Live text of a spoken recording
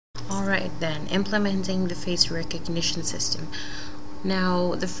Alright then, implementing the face recognition system.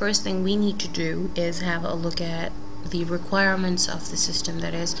 Now, the first thing we need to do is have a look at the requirements of the system.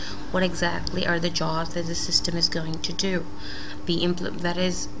 That is, what exactly are the jobs that the system is going to do. That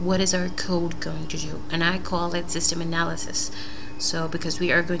is, what is our code going to do? And I call it system analysis. So, because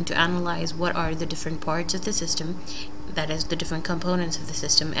we are going to analyze what are the different parts of the system, that is, the different components of the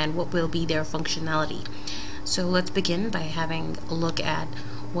system, and what will be their functionality. So let's begin by having a look at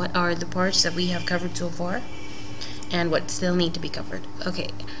what are the parts that we have covered so far and what still need to be covered. Okay,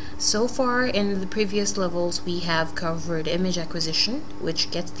 so far in the previous levels we have covered image acquisition, which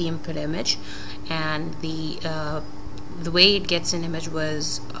gets the input image, and the way it gets an image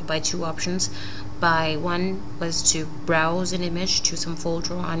was by two options. One was to browse an image to some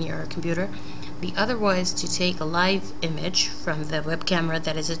folder on your computer. The other was to take a live image from the web camera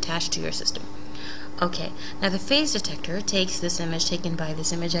that is attached to your system. Okay, now the phase detector takes this image taken by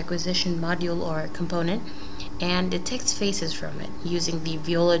this image acquisition module or component and detects faces from it using the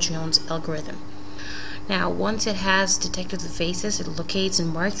viola-jones algorithm. Now, once it has detected the faces, it locates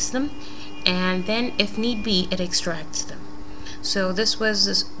and marks them, and then, if need be, it extracts them. So this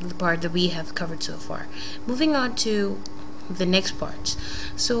was the part that we have covered so far. Moving on to the next parts.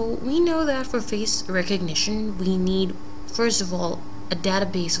 So we know that for face recognition, we need, first of all, a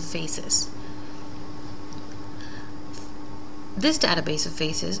database of faces. This database of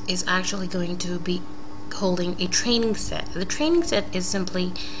faces is actually going to be holding a training set. The training set is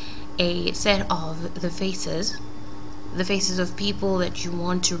simply a set of the faces of people that you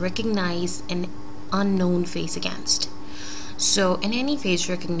want to recognize an unknown face against. So in any face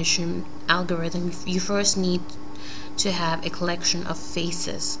recognition algorithm, you first need to have a collection of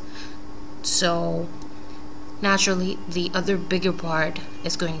faces. So naturally, the other bigger part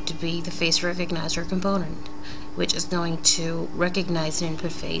is going to be the face recognizer component, which is going to recognize an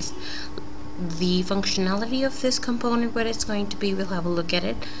input face. The functionality of this component, what it's going to be, we'll have a look at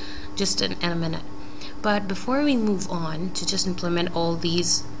it just in a minute. But before we move on to just implement all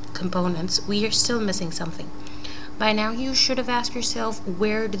these components, we are still missing something. By now you should have asked yourself,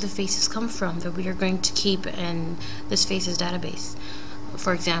 where do the faces come from that we are going to keep in this faces database?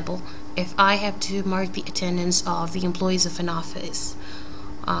 For example, if I have to mark the attendance of the employees of an office,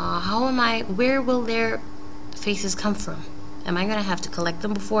 where will their faces come from? Am I going to have to collect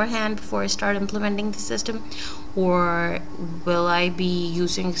them beforehand before I start implementing the system, or will I be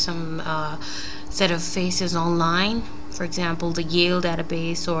using some set of faces online? For example, the Yale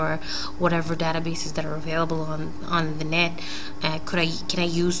database or whatever databases that are available on the net. Can I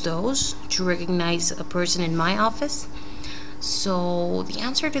use those to recognize a person in my office? So the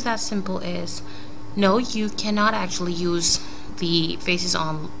answer to that simple is no, you cannot actually use the faces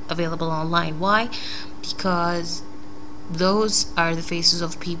available online. Why? Because those are the faces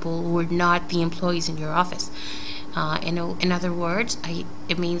of people who are not the employees in your office. In other words,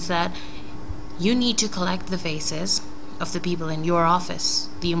 it means that you need to collect the faces of the people in your office,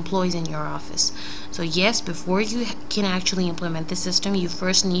 the employees in your office. So yes, before you can actually implement the system, you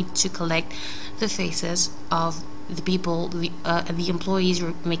first need to collect the faces of the people, the employees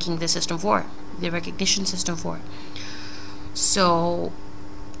you're making the system for, the recognition system for. So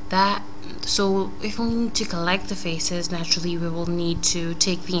if we need to collect the faces, naturally we will need to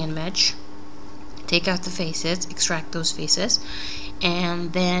take the image, take out the faces, extract those faces,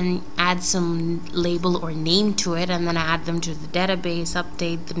 and then add some label or name to it, and then add them to the database,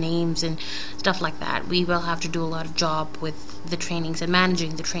 update the names and stuff like that. We will have to do a lot of job with the trainings and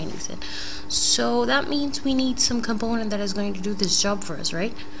managing the trainings. So that means we need some component that is going to do this job for us,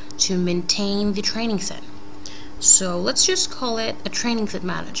 right? To maintain the training set. So let's just call it a training set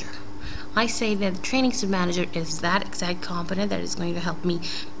manager. I say that the training set manager is that exact component that is going to help me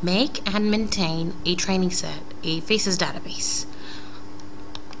make and maintain a training set, a faces database.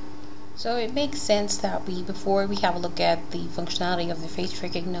 So it makes sense that before we have a look at the functionality of the face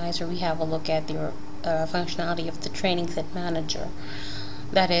recognizer, we have a look at the functionality of the training set manager.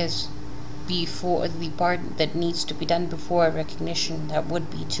 That is, before the part that needs to be done before recognition, that would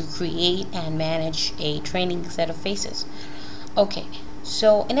be to create and manage a training set of faces. Okay,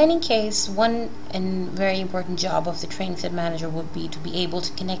 so in any case, one and very important job of the training set manager would be to be able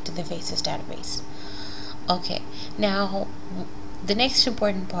to connect to the faces database. Okay, now the next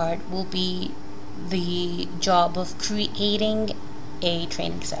important part will be the job of creating a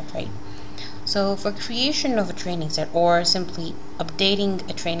training set, right? So for creation of a training set, or simply updating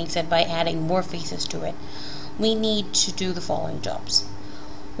a training set by adding more faces to it, we need to do the following jobs.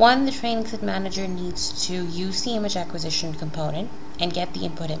 One, the training set manager needs to use the image acquisition component and get the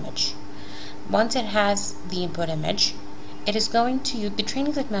input image. Once it has the input image, it is going to use, the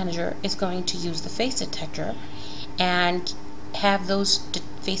training set manager is going to use the face detector and have those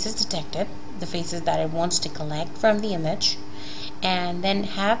faces detected, the faces that it wants to collect from the image, and then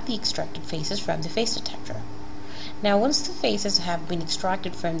have the extracted faces from the face detector. Now, once the faces have been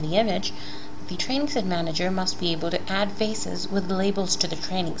extracted from the image, the training set manager must be able to add faces with labels to the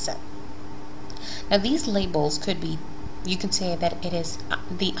training set. Now, these labels could be, you can say that it is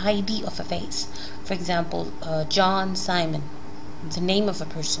the ID of a face. For example, John Simon, the name of a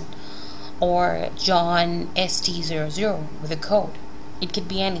person, or John ST00 with a code. It could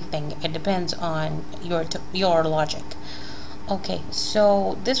be anything. It depends on your logic. Okay,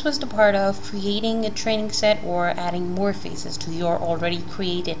 so this was the part of creating a training set or adding more faces to your already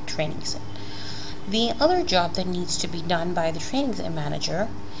created training set. The other job that needs to be done by the training set manager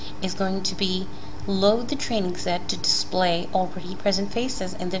is going to be load the training set to display already present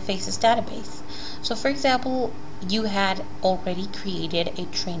faces in the faces database. So for example, you had already created a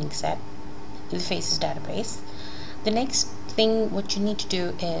training set in the faces database. The next thing what you need to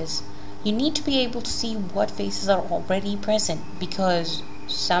do is you need to be able to see what faces are already present, because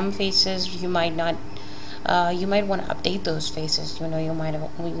some faces you might not you might want to update those faces. You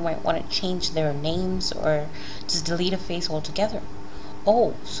might want to change their names or just delete a face altogether.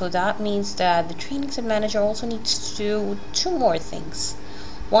 Oh, so that means that the training set manager also needs to do two more things.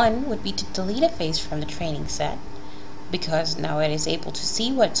 One would be to delete a face from the training set, because now it is able to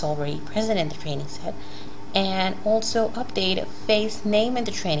see what's already present in the training set, and also update a face name in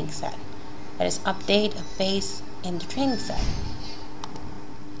the training set. That is, update a face in the training set.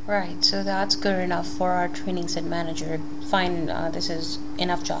 Right, so that's good enough for our training set manager. Fine, this is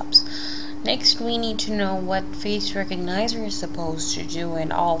enough jobs. Next, we need to know what face recognizer is supposed to do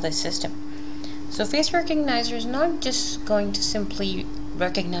in all this system. So face recognizer is not just going to simply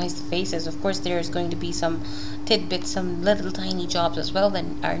recognize the faces. Of course, there is going to be some tidbits, some little tiny jobs as well that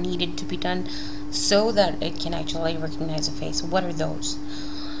are needed to be done so that it can actually recognize a face. What are those?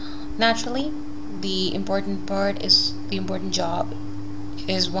 Naturally, the important job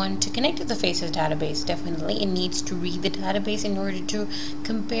is one, to connect to the faces database. Definitely, it needs to read the database in order to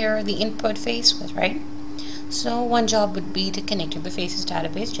compare the input face with, right? So one job would be to connect to the faces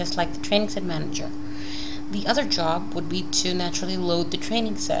database, just like the training set manager. The other job would be to naturally load the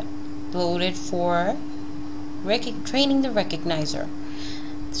training set, load it for training the recognizer.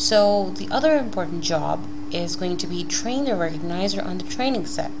 So the other important job is going to be train the recognizer on the training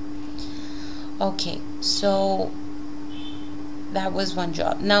set. Okay, so that was one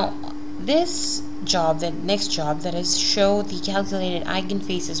job. Now this job, the next job, that is show the calculated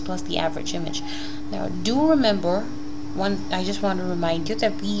eigenfaces plus the average image. Now do remember, I just want to remind you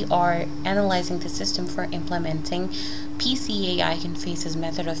that we are analyzing the system for implementing PCA eigenfaces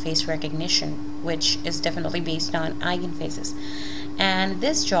method of face recognition, which is definitely based on eigenfaces. And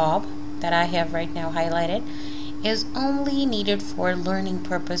this job that I have right now highlighted is only needed for learning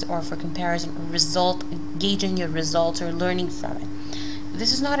purpose or for comparison or result, gauging your results or learning from it.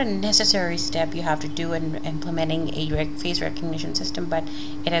 This is not a necessary step you have to do in implementing a face recognition system, but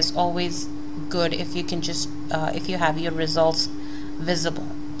it is always good if you can just if you have your results visible.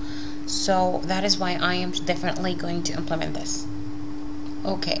 So that is why I am definitely going to implement this.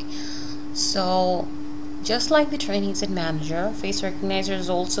 Okay, so just like the training set manager, face recognizer is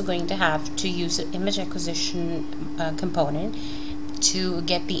also going to have to use the image acquisition component to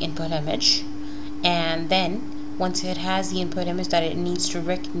get the input image, and then once it has the input image that it needs to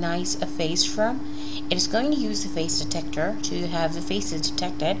recognize a face from, it is going to use the face detector to have the faces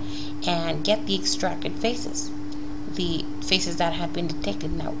detected and get the extracted faces, the faces that had been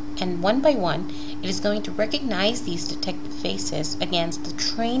detected now. And one by one, it is going to recognize these detected faces against the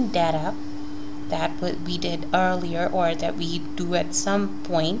trained data that we did earlier, or that we do at some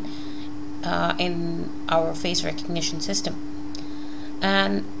point in our face recognition system.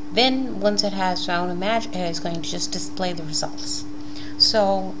 And then once it has found a match, it is going to just display the results.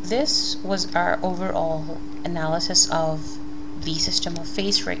 So this was our overall analysis of the system of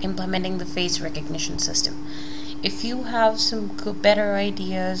implementing the face recognition system. If you have some better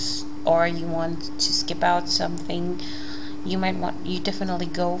ideas, or you want to skip out something, you definitely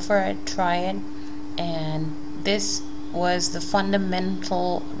go for it, try it. And this was the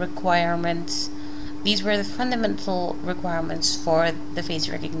fundamental requirements. These were the fundamental requirements for the face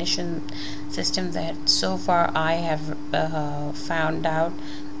recognition system that so far I have found out,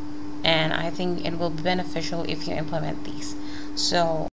 and I think it will be beneficial if you implement these. So